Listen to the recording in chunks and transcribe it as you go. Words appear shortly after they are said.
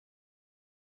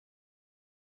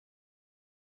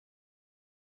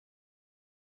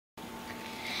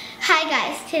Hi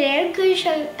guys, today I'm going to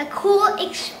show you a cool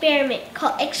experiment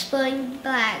called exploding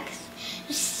bags.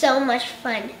 It's so much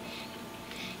fun.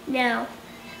 Now,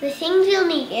 the things you'll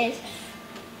need is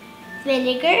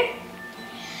vinegar,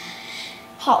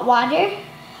 hot water,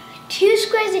 2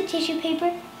 squares of tissue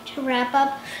paper to wrap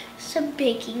up some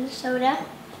baking soda.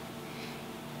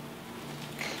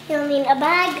 You'll need a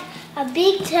bag, a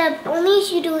big tub, only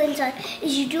if you do inside.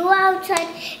 If you do outside,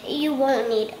 you won't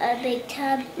need a big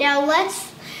tub. Now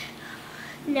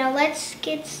let's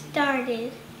get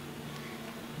started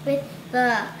with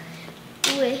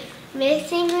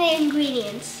mixing the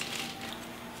ingredients.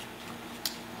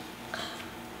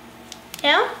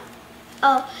 Now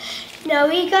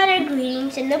we got our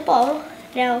ingredients in the bowl.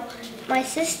 Now my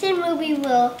sister Ruby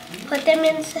will put them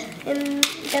in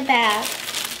the bag.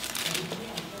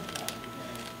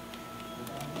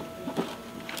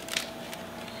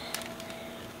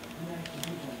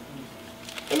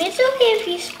 And it's okay if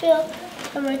you spill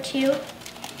one or two.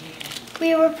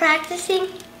 We were practicing.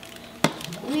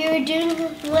 We were doing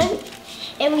one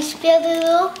and we spilled a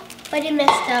little, but it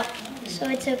messed up, so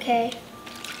it's okay.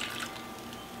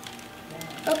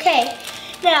 Okay,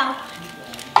 now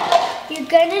you're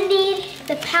gonna need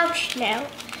the pouch now.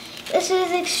 This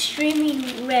is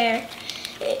extremely rare.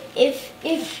 It's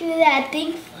extremely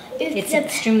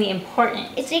important.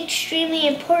 It's extremely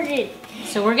important.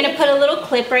 So we're gonna put a little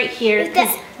clip right here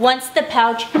because once the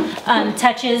pouch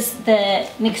touches the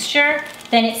mixture,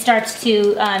 then it starts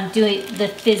to do the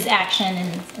fizz action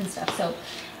and stuff. So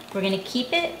we're gonna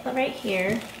keep it right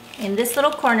here in this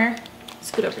little corner.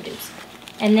 Scoot over, Dubes.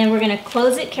 And then we're gonna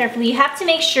close it carefully. You have to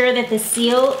make sure that the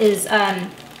seal is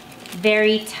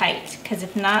very tight, because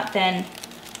if not, then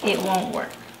it won't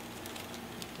work.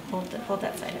 Hold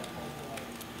that side up.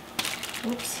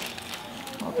 Oops.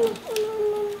 Hold on.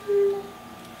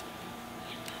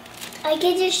 I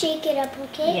can just shake it up,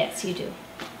 okay? Yes, you do.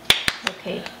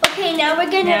 Okay. Okay, now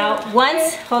we're gonna...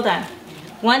 Hold on.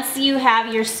 Once you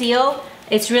have your seal,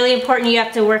 it's really important you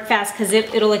have to work fast because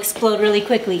it'll explode really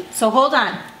quickly. So hold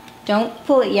on. Don't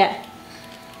pull it yet.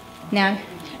 Now.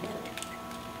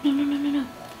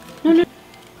 No.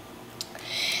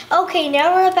 Okay,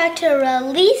 now we're about to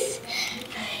release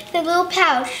the little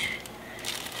pouch.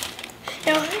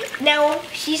 Now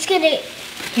she's gonna...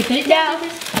 Okay, put it down.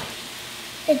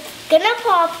 It's gonna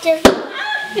pop just...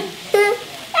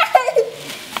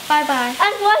 Bye-bye.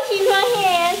 I'm washing my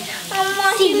hands.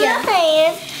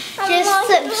 Just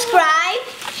subscribe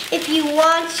if you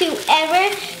want to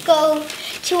ever go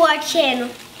to our channel.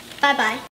 Bye-bye.